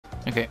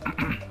Okay.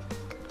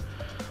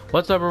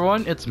 What's up,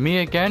 everyone? It's me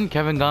again,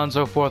 Kevin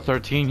Gonzo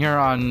 413 here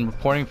on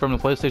reporting from the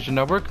PlayStation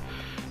Network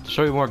to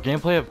show you more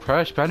gameplay of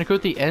Crash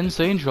Bandicoot: the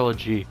Sane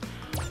Trilogy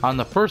on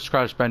the first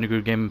Crash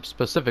Bandicoot game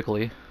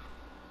specifically.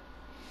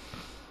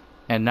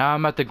 And now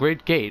I'm at the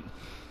Great Gate.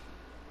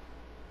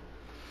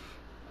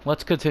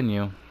 Let's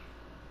continue.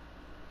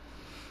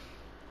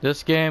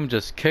 This game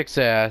just kicks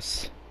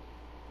ass.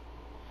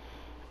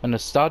 A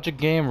nostalgic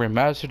game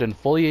remastered in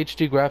fully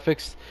HD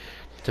graphics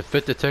to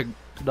fit the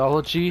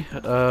technology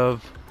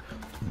of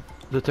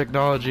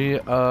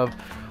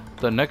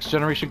the next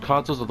generation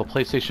consoles of the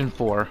PlayStation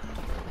 4.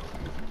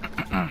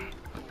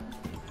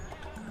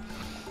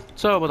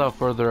 So without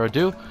further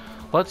ado,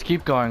 let's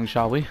keep going,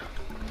 shall we?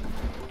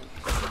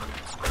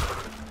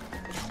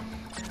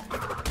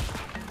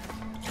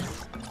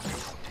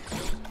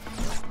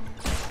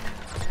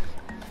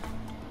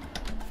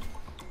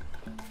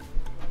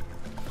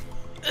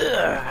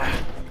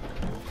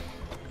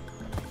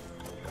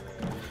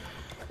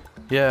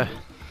 Yeah.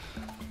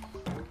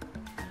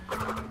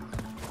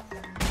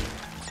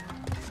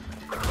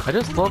 I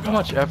just love how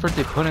much effort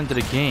they put into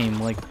the game,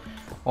 like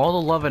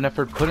all the love and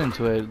effort put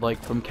into it,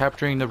 like from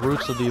capturing the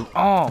roots of the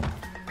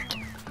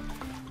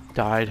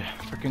died.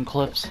 Freaking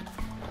cliffs.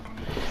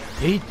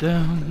 Hate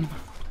them.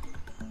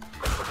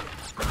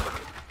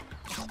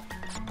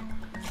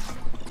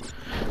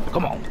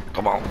 Come on,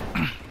 come on.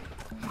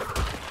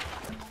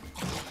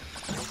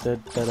 Da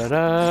da da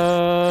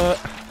da.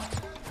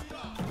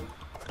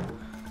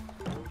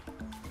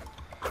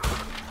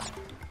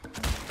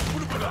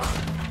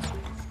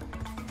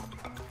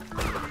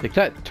 Take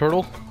that,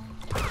 turtle.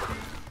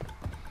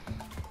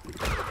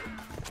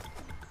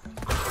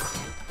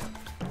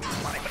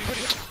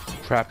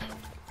 Crap.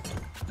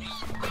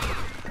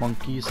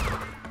 Monkeys.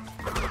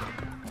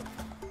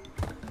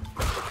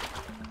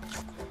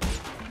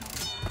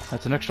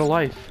 That's an extra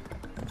life.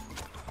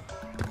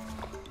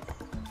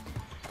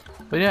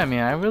 But yeah,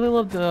 man, I really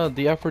love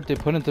the effort they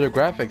put into the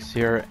graphics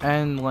here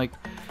and like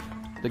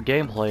the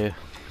gameplay.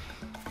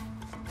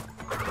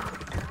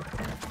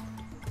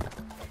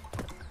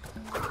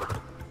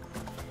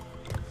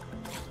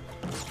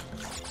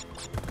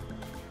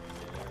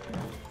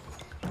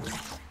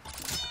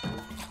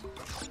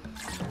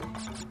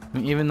 I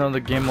mean, even though the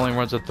game only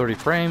runs at 30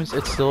 frames,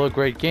 it's still a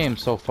great game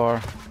so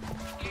far.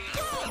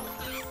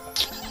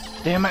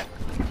 Damn it!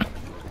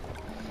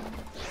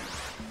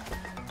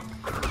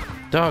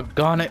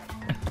 Doggone it!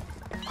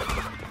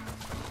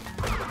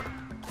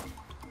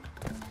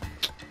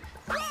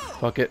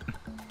 Fuck it.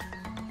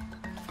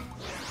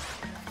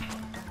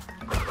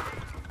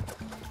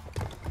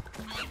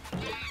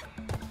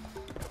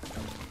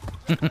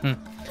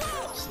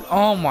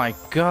 Oh my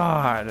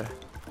god!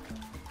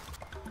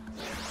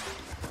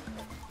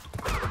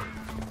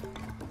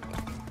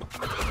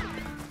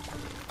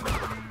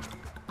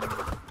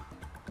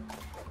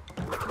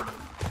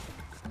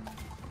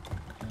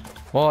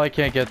 Well, I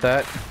can't get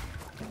that.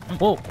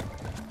 Whoa!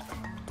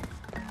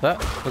 That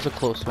was a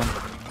close one.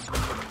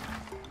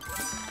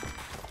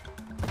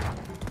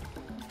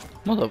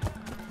 Mother...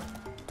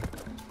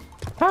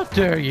 How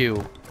dare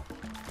you!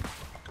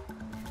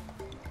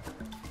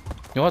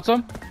 You want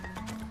some?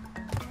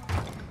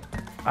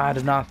 I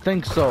did not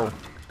think so.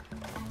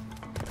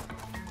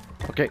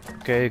 Okay,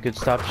 okay, you could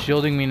stop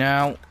shielding me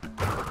now.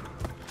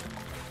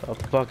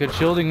 Stop fucking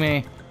shielding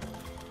me.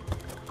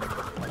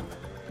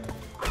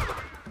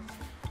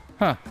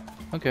 Huh,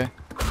 okay.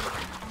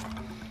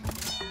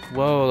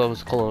 Whoa, that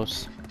was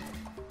close.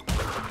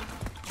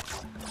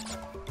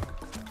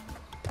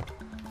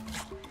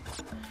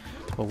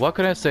 But what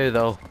can I say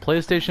though?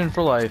 PlayStation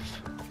for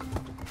life.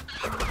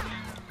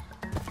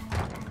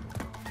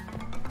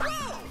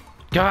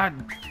 God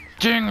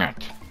dang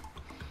it!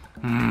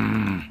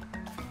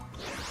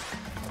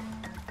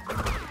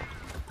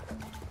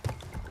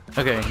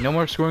 Okay, no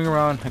more screwing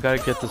around. I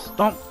gotta get this.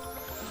 Don't.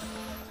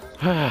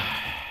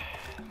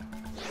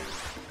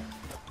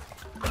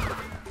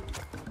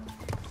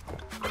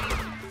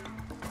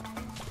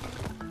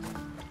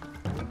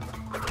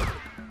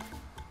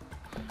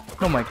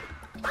 Oh my.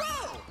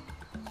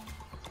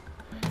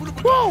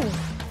 Whoa!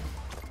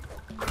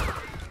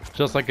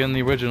 Just like in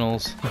the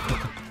originals.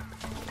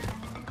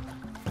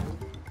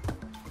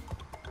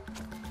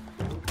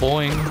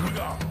 Boing.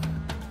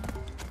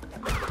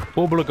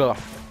 Boblaga.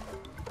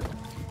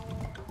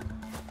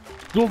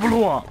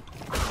 Dobloa.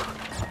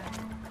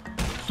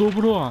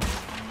 Sobroa.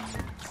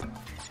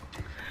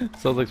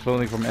 Sounds like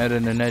something from Ed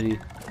and Eddie.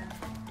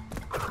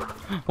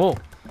 Oh.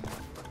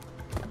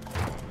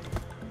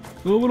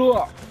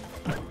 Dobloa.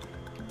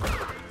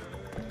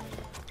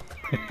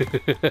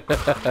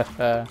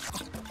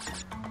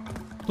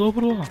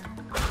 Dobro.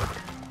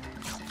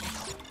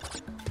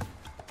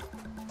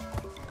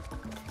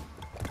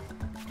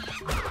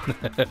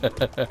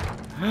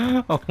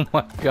 Oh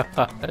my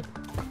god.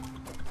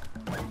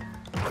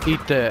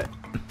 Eat that.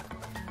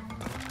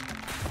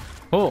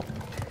 Oh.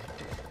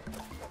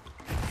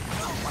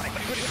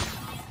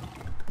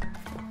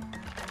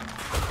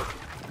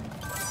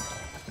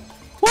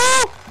 Woo!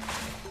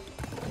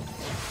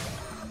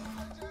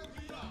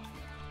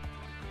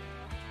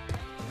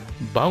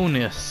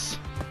 Bonus.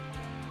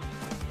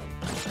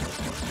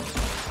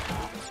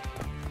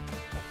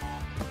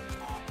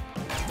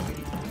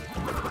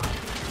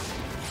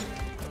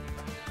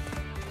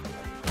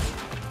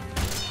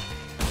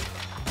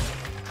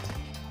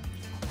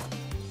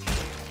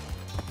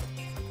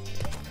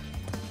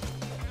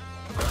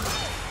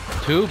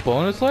 Two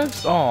bonus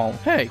lives? Oh,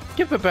 hey,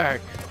 give it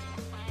back.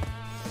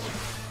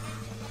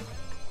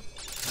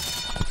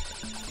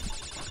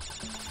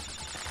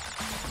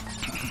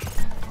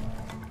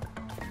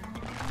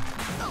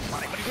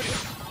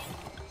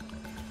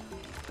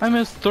 I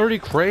missed 30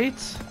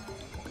 crates?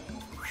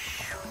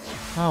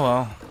 Oh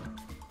well.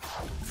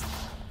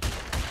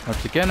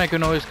 Once again, I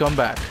can always come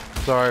back.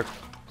 Sorry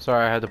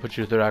I had to put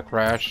you through that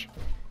crash.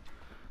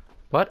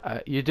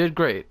 But you did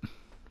great.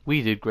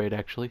 We did great,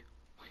 actually.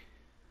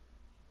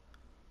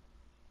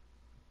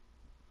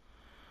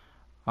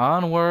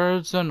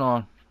 Onwards and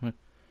on.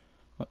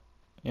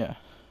 Yeah.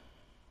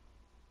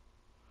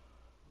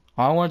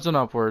 Onwards and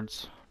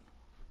upwards.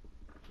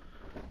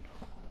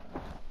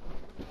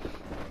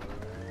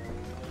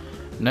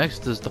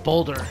 Next is the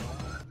boulder.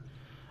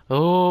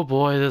 Oh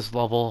boy, this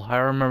level. I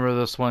remember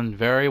this one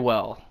very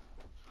well.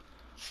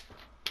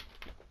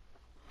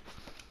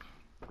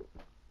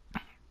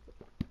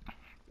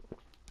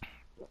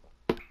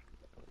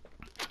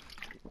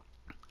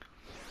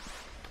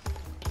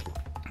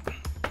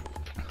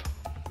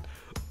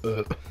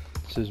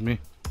 Excuse me.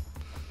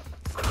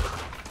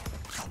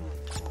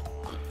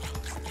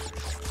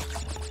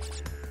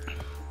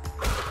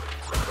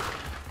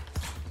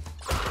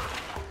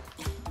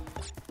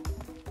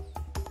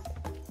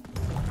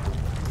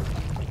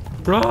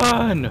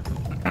 Run!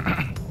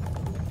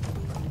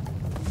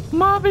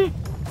 Mobby!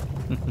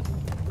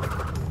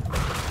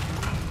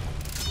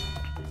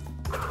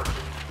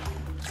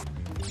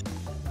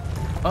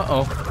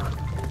 Uh-oh.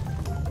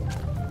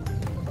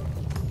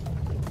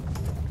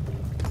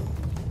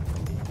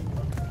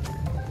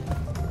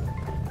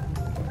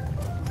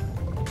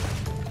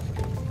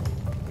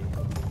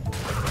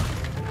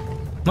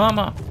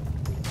 Mama!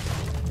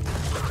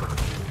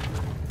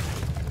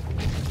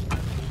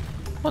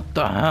 What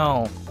the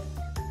hell?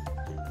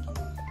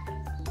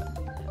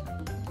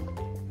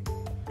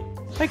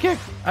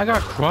 I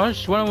got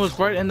crushed when I was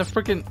right in the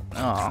freaking.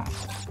 Oh.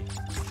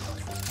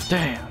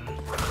 Damn.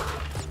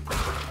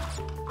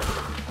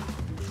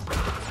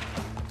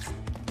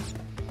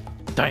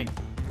 Dang.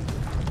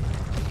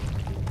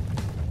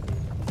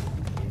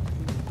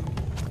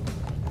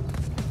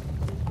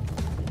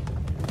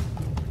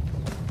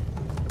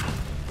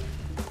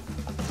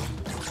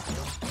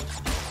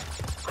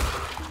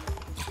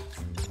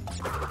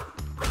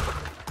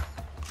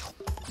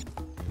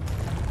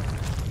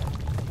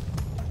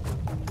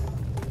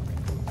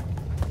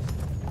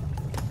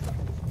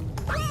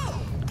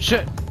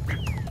 Shit.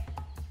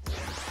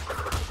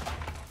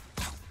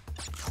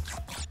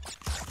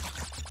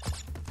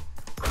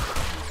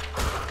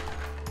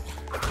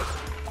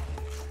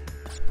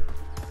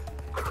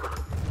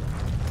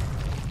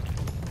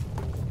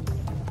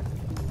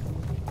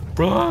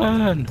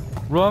 Run!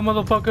 Run,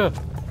 motherfucker!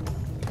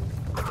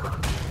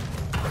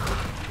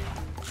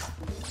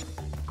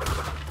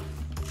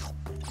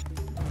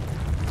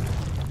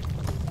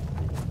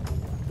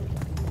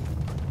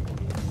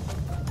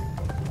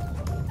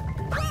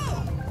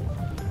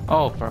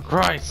 Oh, for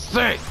Christ's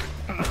sake!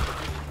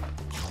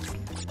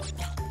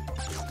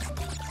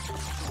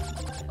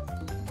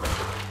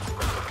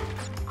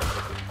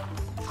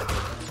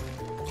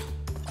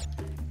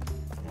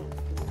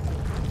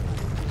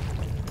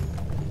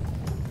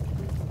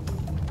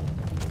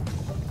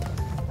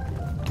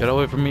 Get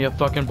away from me, you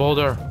fucking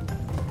boulder!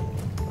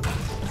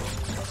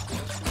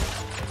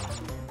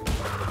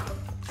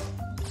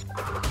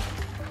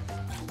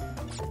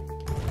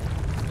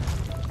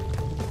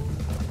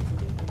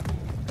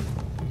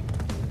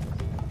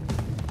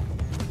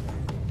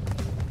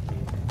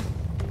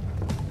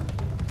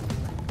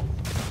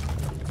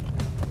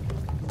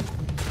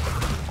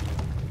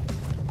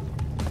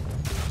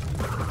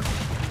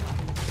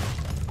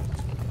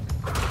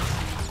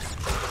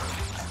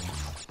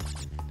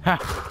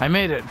 Ha! I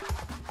made it!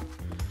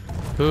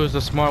 Who's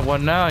the smart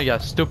one now, you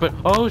stupid—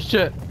 oh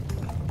shit!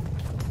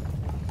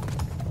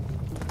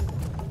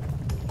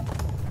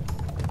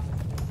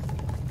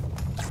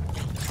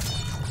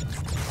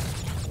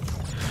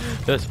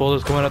 This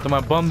boulder's coming after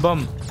my bum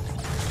bum!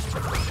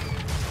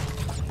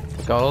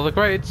 Got all the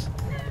crates!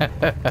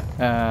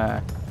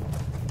 No!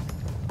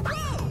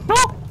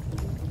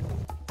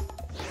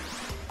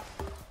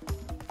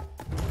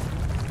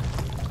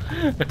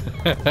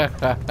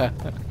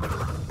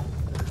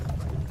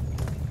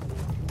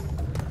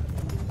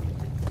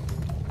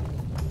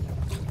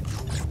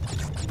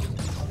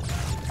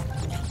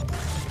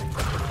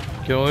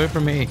 Get away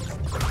from me.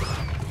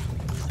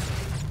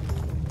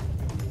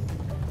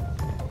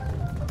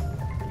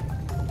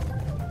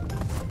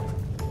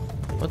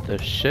 What the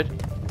shit?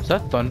 Is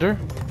that thunder?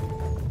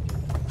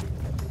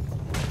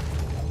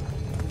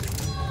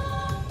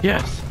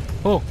 Yes!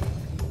 Oh!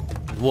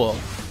 Whoa,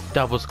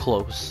 that was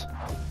close.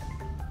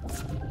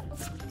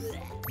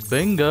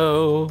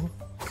 Bingo!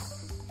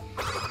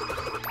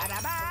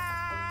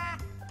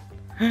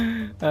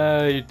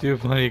 You're too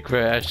funny,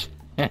 Crash.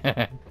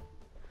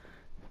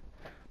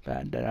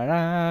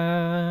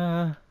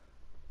 Ba-da-da-da.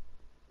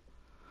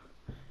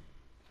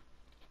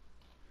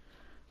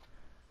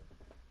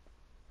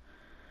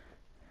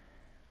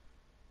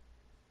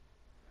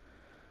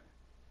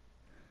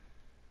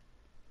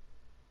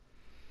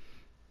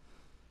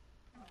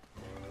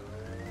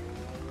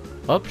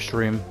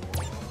 Upstream.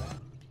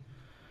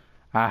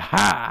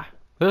 Aha!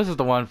 This is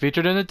the one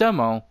featured in the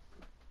demo.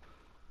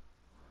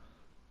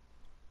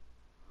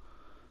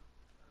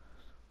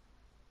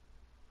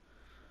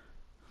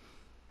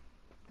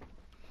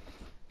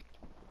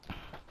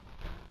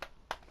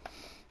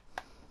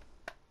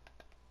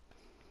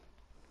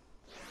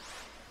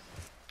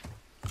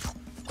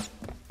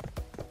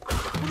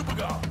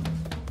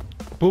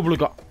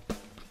 Boobliga.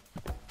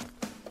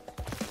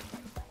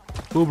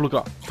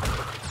 Boobliga.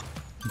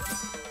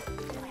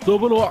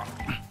 Boobliga.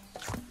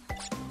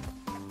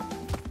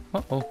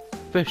 Uh-oh,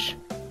 fish.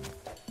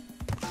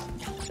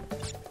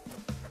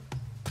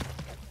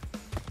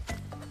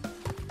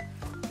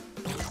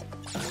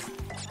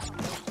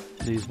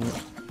 These, oh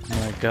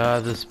my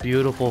god, this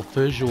beautiful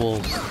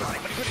visuals.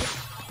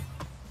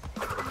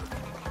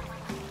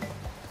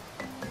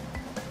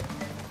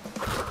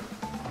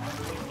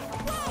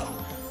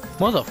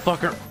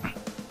 Motherfucker.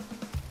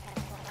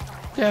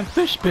 Damn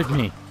fish bit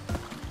me.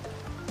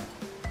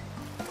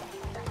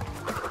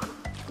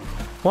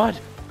 What?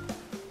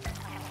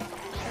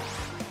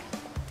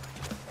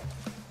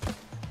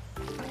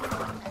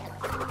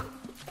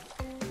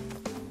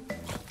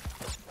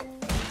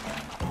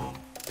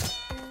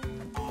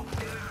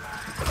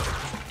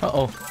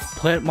 Uh-oh,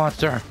 plant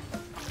monster.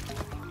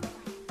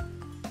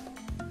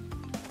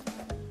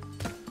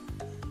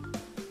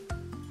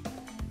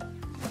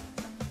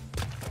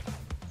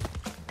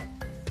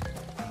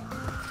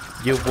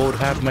 You won't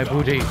have my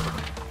booty.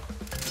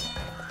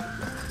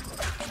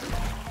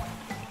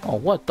 Oh,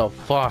 what the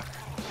fuck?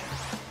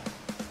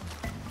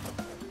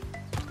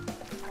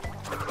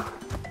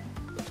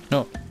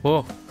 No,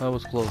 whoa, that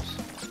was close.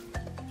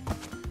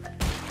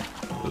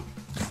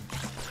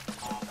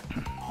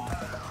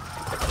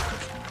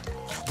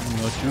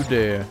 Not you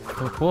dare.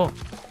 Oh, whoa.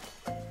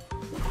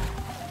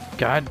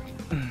 God.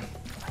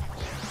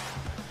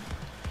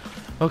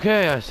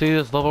 Okay, I see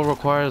this level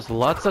requires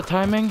lots of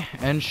timing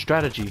and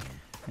strategy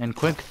and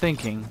quick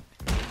thinking.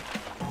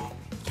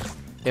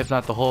 If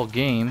not the whole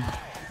game.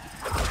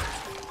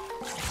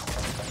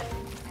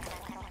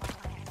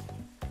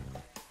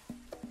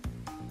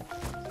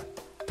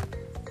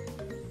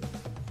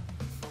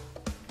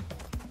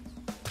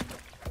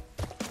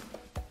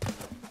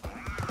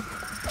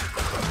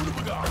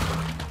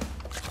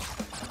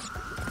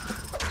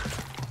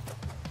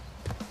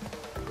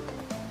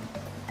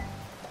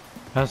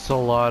 That's a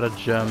lot of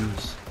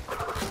gems.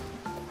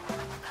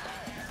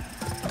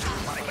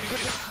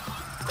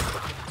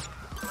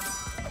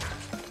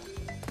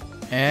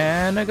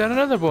 And I got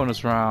another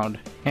bonus round.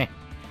 Heh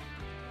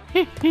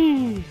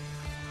hee.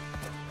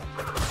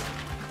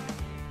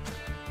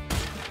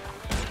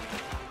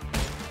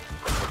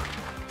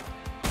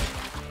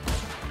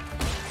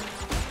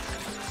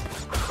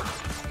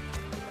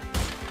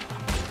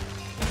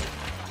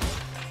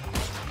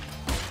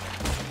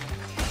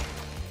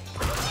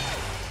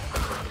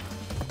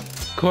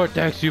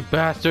 Cortex, you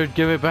bastard!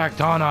 Give it back,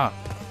 Tana!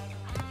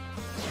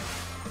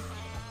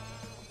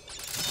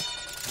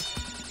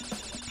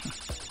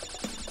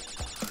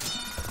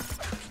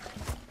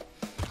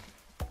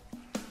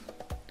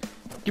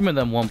 Give me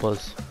them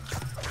Wumpas.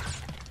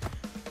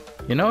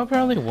 You know,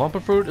 apparently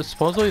Wumpa fruit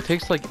supposedly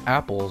tastes like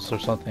apples or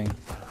something.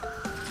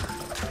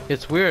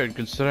 It's weird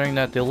considering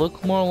that they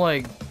look more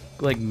like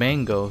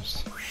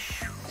mangoes.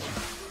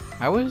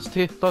 I always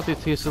thought they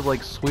tasted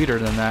like sweeter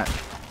than that.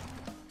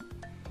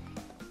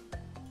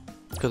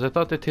 Because I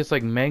thought they taste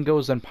like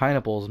mangoes and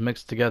pineapples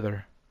mixed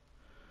together.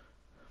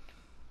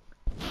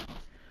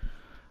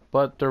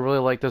 But they're really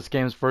like this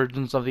game's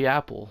versions of the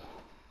apple.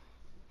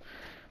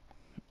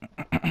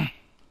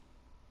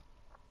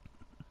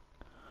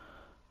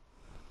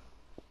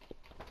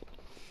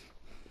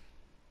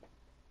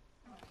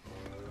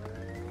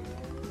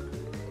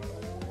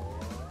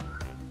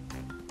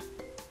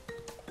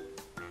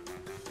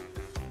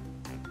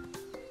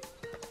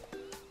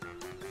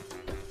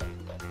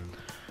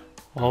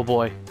 Oh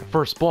boy, the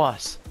first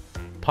boss.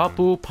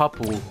 Papu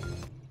Papu.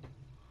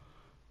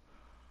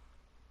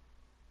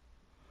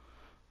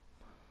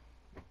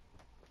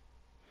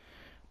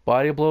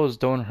 Body blows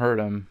don't hurt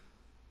him.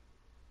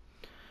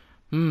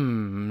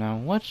 Now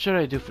what should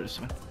I do for this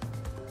one?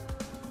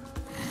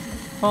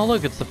 Oh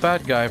look, it's the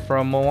fat guy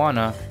from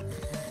Moana.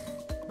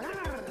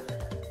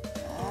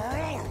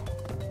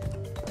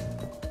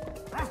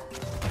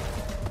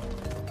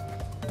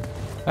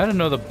 I didn't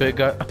know the big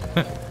guy.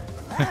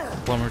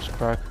 Plumber's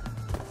crack.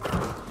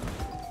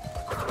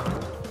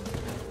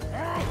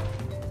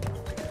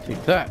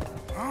 Take that.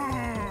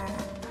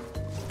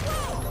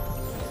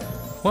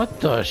 What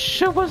the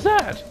shit was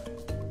that?